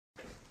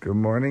Good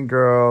morning,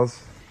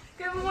 girls.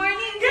 Good morning,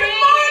 Good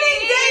morning,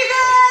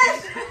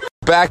 David!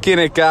 Back in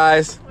it,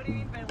 guys.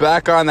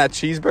 Back on that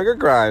cheeseburger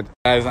grind.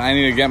 Guys, I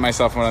need to get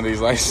myself one of these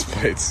license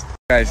plates.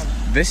 Guys,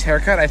 this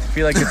haircut, I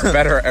feel like it's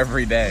better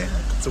every day.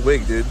 It's a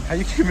wig, dude. How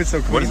you keep it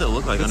so clean? What does it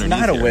look like underneath? It's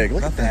not a here? wig.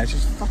 Look at that. It's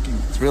just fucking,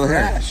 it's real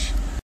trash.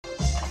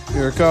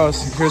 Here it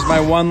goes. Here's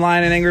my one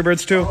line in Angry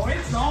Birds 2. Oh,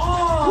 it's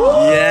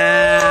on!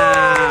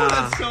 Yeah!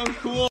 That's so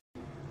cool.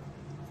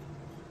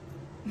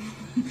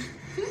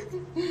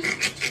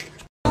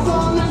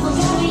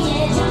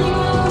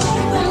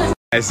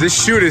 Guys,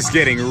 this shoot is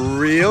getting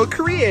real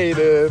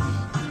creative.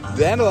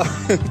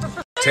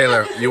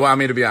 Taylor, you want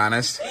me to be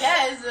honest?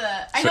 Yes.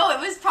 I know, it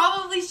was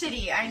probably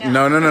shitty. I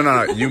know.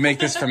 No. You make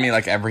this for me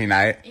like every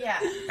night. Yeah.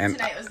 And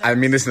tonight was I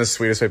mean this in the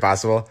sweetest way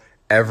possible.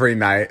 Every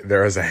night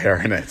there is a hair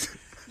in it.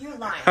 You're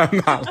lying. I'm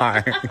not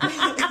lying.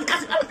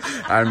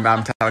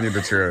 I'm telling you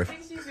the truth. It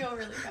makes you feel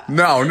really bad.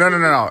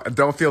 No.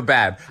 Don't feel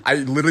bad. I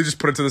literally just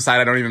put it to the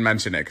side. I don't even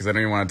mention it because I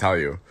don't even want to tell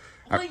you.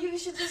 Well, you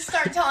should just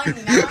start telling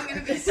me. Now I'm going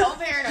to be so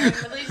paranoid.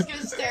 I'm literally just going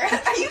to stare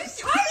at you.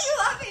 Why are you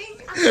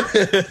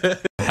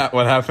laughing?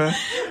 What happened?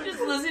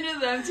 Just listening to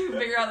them two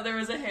figure out that there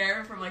was a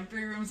hair from like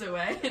 3 rooms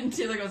away, and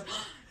Taylor goes,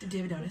 "Did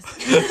David notice?"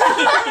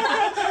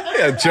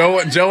 Yeah,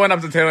 Joe went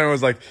up to Taylor and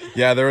was like,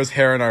 "Yeah, there was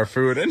hair in our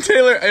food." And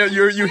Taylor,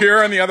 you hear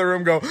her in the other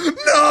room go,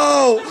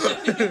 "No!"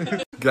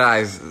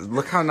 Guys,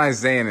 look how nice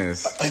Zane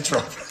is. I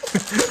dropped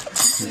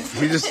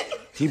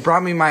He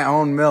brought me my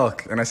own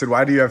milk, and I said,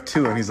 "Why do you have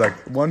 2?" And he's like,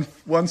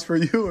 "One's for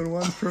you and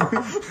one's for me."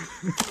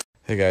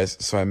 Hey guys,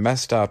 so I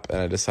messed up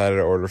and I decided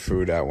to order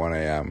food at 1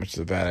 a.m., which is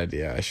a bad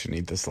idea. I shouldn't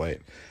eat this late.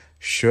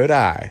 Should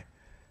I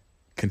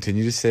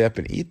continue to stay up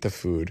and eat the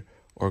food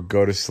or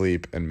go to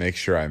sleep and make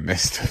sure I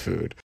miss the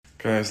food?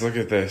 Guys, look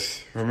at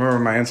this. Remember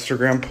my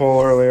Instagram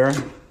poll earlier?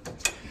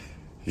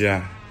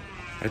 Yeah,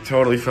 I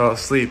totally fell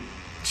asleep.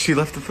 She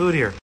left the food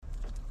here.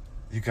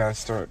 You gotta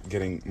start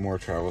getting more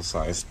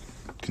travel-sized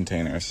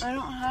containers. I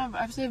don't have.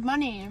 I've saved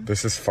money.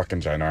 This is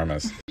fucking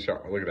ginormous.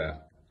 Look at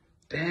that.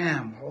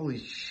 Damn, holy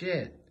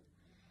shit.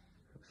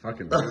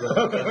 Fucking dog,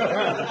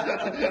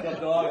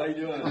 how you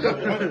doing?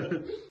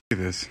 Look at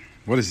this.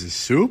 What is this,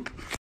 soup?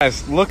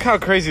 Guys, look how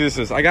crazy this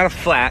is. I got a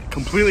flat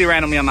completely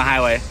randomly on the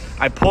highway.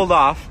 I pulled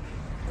off,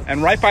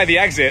 and right by the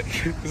exit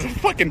is a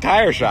fucking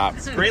tire shop.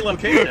 It's a great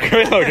location.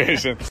 Great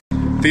location.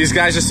 These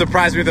guys just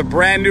surprised me with a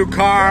brand new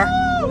car.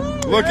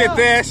 Look at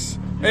this.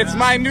 It's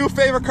my new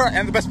favorite car.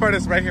 And the best part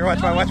is right here.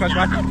 Watch.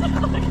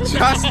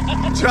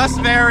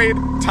 Just married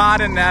Todd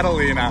and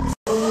Natalina.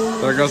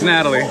 There goes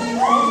Natalie.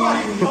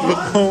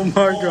 Oh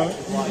my god.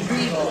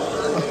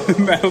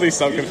 Natalie's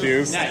so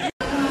confused.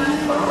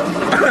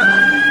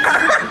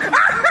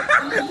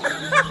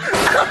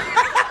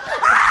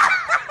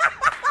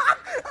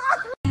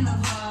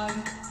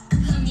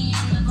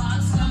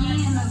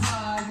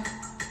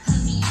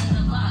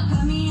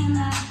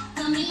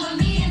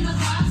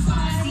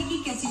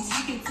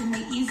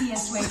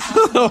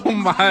 Oh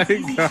my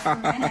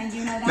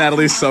god.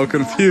 Natalie's so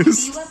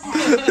confused.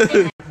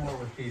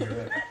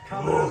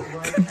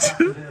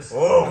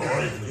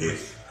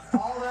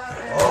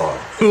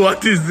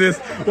 What is this?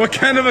 What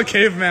kind of a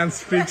caveman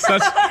speaks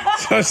such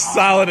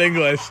solid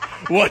English?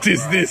 What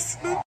is this?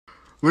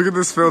 Look at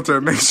this filter.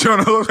 It makes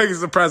Jonah look like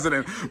he's the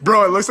president.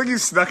 Bro, it looks like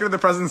he's snuck into the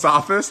president's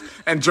office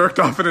and jerked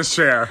off in his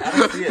chair.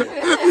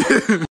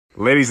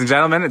 Ladies and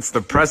gentlemen, it's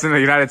the President of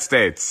the United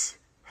States.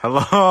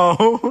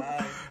 Hello.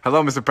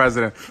 Hello, Mr.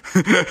 President.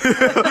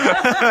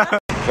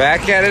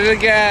 Back at it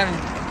again.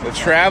 The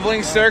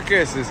traveling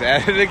circus is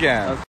at it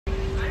again.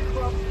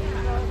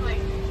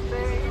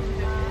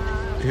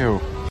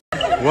 Ew.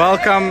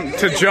 Welcome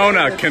to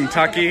Jonah,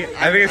 Kentucky.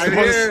 I think it's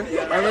supposed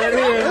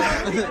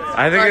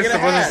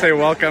to say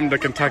welcome to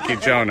Kentucky,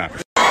 Jonah.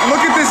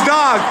 Look at this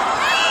dog.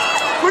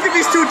 Look at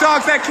these 2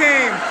 dogs that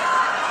came.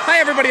 Hi,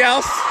 everybody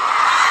else.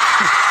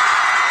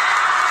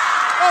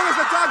 Oh,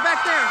 there's a dog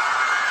back there.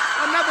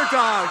 Another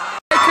dog.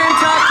 Hey,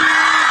 Kentucky.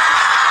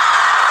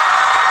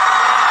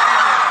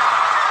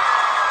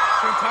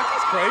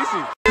 Kentucky's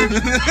crazy.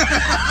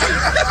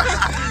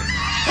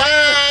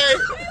 Hi.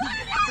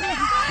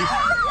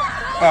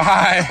 Oh,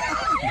 hi.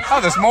 Oh,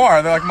 there's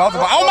more. They're like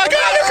multiple. Oh my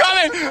god, they're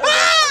coming!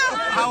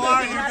 Ah! How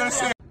are you? You're gonna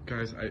see.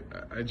 Guys,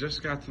 I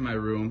just got to my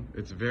room.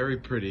 It's very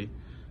pretty,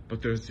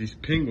 but there's these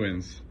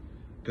penguins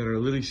that are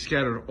literally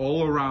scattered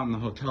all around the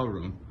hotel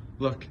room.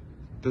 Look,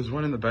 there's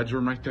one in the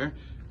bedroom right there.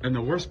 And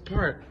the worst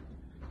part,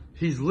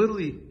 he's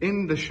literally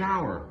in the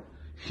shower.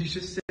 He's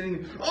just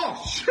sitting.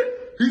 Oh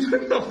shit! He's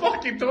in the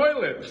fucking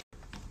toilet.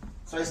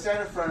 So I stand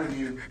in front of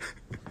you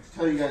to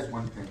tell you guys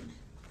one thing.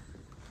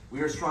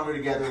 We are stronger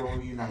together when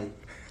we unite,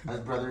 as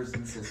brothers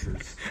and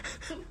sisters.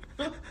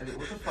 I mean,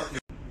 what the fuck?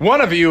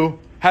 One of you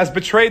has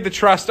betrayed the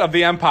trust of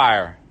the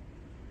Empire.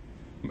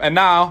 And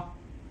now,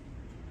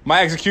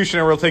 my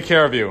executioner will take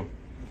care of you.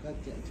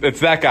 It's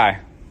that guy.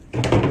 The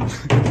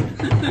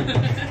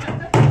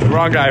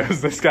wrong guy. It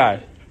was this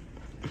guy.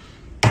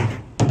 Look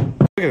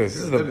at this.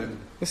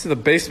 This is the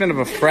basement of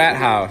a frat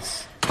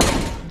house.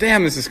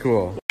 Damn, this is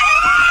cool.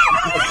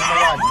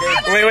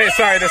 Wait,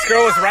 sorry. This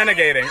girl was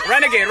renegading.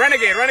 Renegade.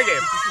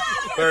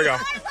 There we go.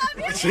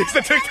 She's the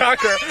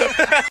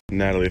TikToker.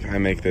 Natalie, if I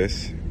make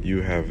this,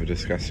 you have a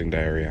disgusting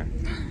diarrhea.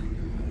 Oh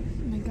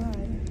my god.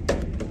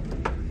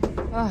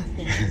 Oh,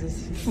 thank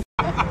Jesus.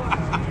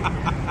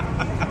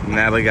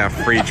 Natalie got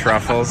free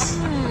truffles.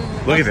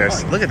 Look at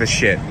this. Look at this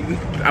shit.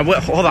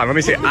 Hold on. Let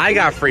me see. I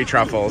got free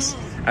truffles.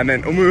 And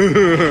then,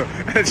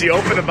 and she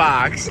opened the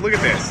box. Look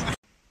at this.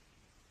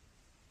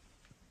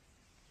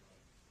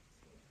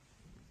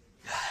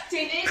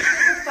 Get the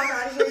fuck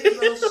out of here, you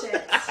little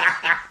shit.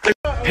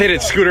 Hit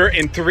it, Scooter,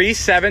 in 3,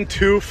 7,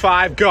 2,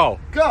 5, go.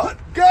 Go!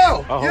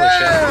 Oh, holy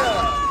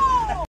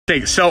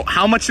shit. So,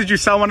 how much did you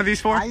sell one of these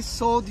for? I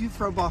sold you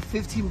for about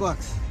 15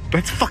 bucks.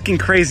 That's fucking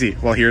crazy.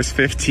 Well, here's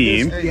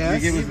 15.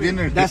 Yes.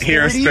 That's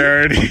Here's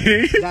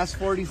 30. That's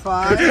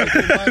 45.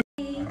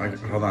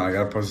 Hold on, I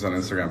gotta post this on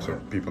Instagram so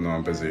people know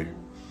I'm busy.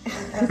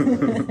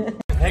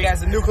 Hey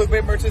guys, the new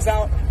clickbait merch is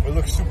out. It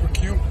looks super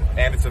cute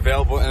and it's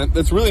available, and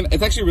it's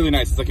actually really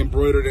nice. It's like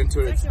embroidered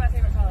into it. It's my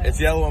favorite color. It's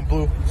yellow and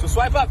blue. So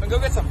swipe up and go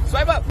get some.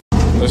 Swipe up.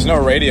 There's no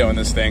radio in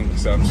this thing,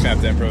 so I'm just gonna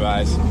have to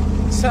improvise.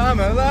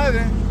 Summer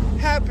loving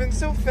happens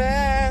so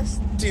fast.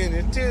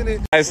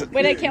 Guys,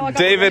 Wait, I can't walk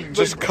David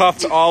just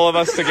cuffed all of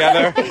us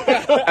together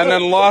and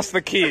then lost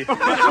the key. Is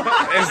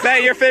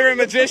that your favorite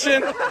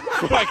magician?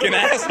 Fucking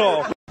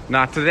asshole.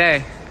 Not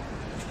today.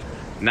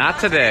 Not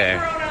today.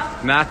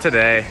 Not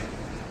today.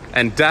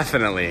 And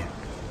definitely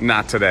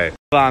not today.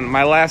 Hold on,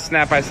 my last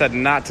snap I said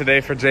not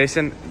today for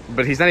Jason,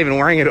 but he's not even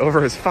wearing it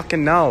over his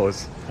fucking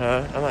nose.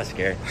 Huh? I'm not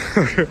scared.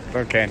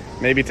 Okay,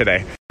 maybe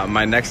today.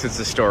 My next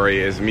Insta story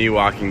is me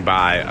walking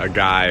by a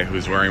guy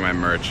who's wearing my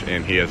merch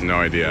and he has no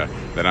idea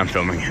that I'm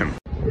filming him.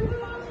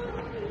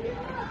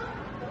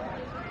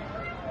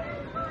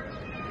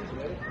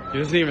 He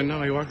doesn't even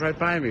know. He walked right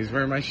by me. He's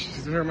wearing my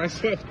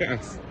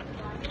sweatpants.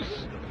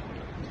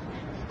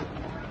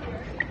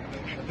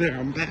 There,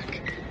 I'm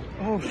back.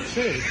 Oh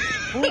shit.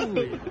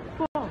 Holy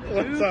fuck.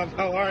 What's up?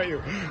 How are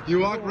you? You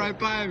walked right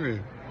by me.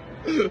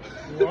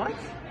 What?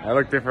 I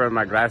look different with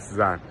my glasses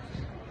on.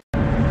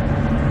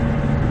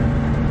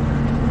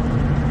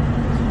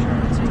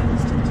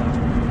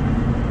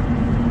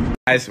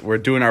 Guys, we're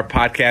doing our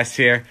podcast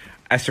here.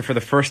 Esther, for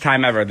the first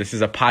time ever, this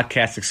is a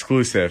podcast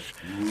exclusive.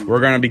 We're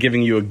going to be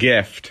giving you a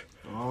gift.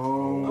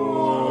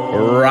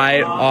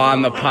 Right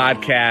on the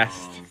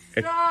podcast.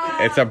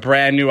 It's a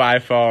brand new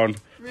iPhone.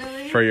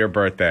 For your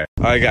birthday.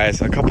 All right,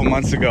 guys, a couple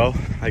months ago,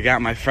 I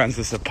got my friends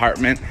this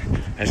apartment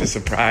as a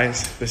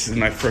surprise. This is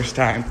my first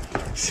time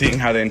seeing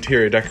how the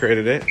interior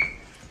decorated it.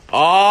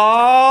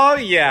 Oh,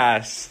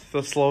 yes.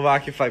 The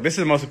Slovakia flag. This is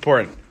the most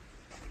important.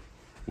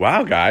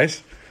 Wow,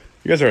 guys.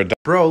 You guys are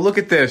Bro, look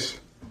at this.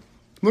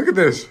 Look at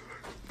this.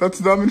 That's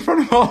them in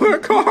front of all their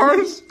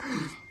cars.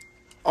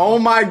 Oh,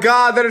 my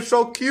God. That is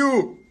so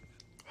cute.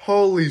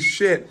 Holy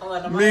shit.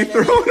 Me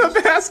throwing a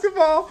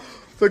basketball.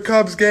 The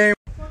Cubs game.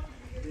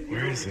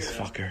 Where is this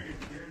fucker?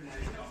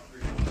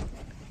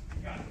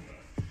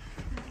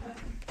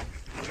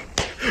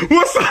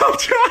 What's up,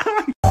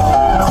 John?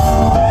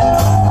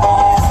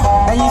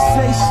 And you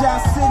say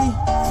Shot City.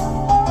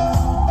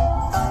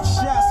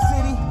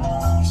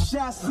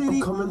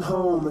 I'm coming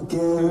home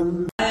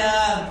again.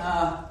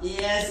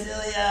 Yes,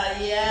 Ilya,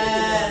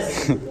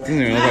 yes. Doesn't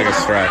even look like a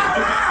strap.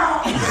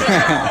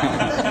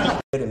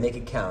 To make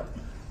it count.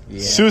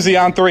 Yeah. Susie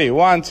on 3.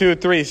 1, 2,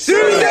 3.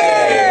 Susie!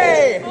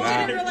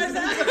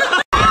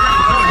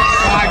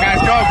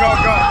 Go.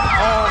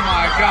 Oh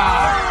my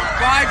God.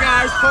 Bye,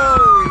 guys.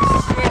 Holy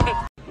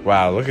shit.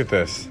 Wow, look at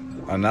this.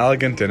 An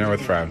elegant dinner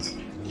with friends.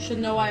 You should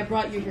know why I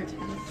brought you here today.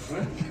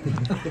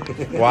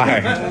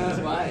 Why?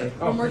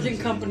 Emerging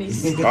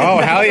companies. Oh,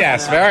 hell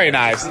yes. Very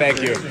nice.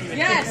 Thank you.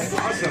 Yes.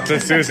 To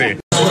Susie.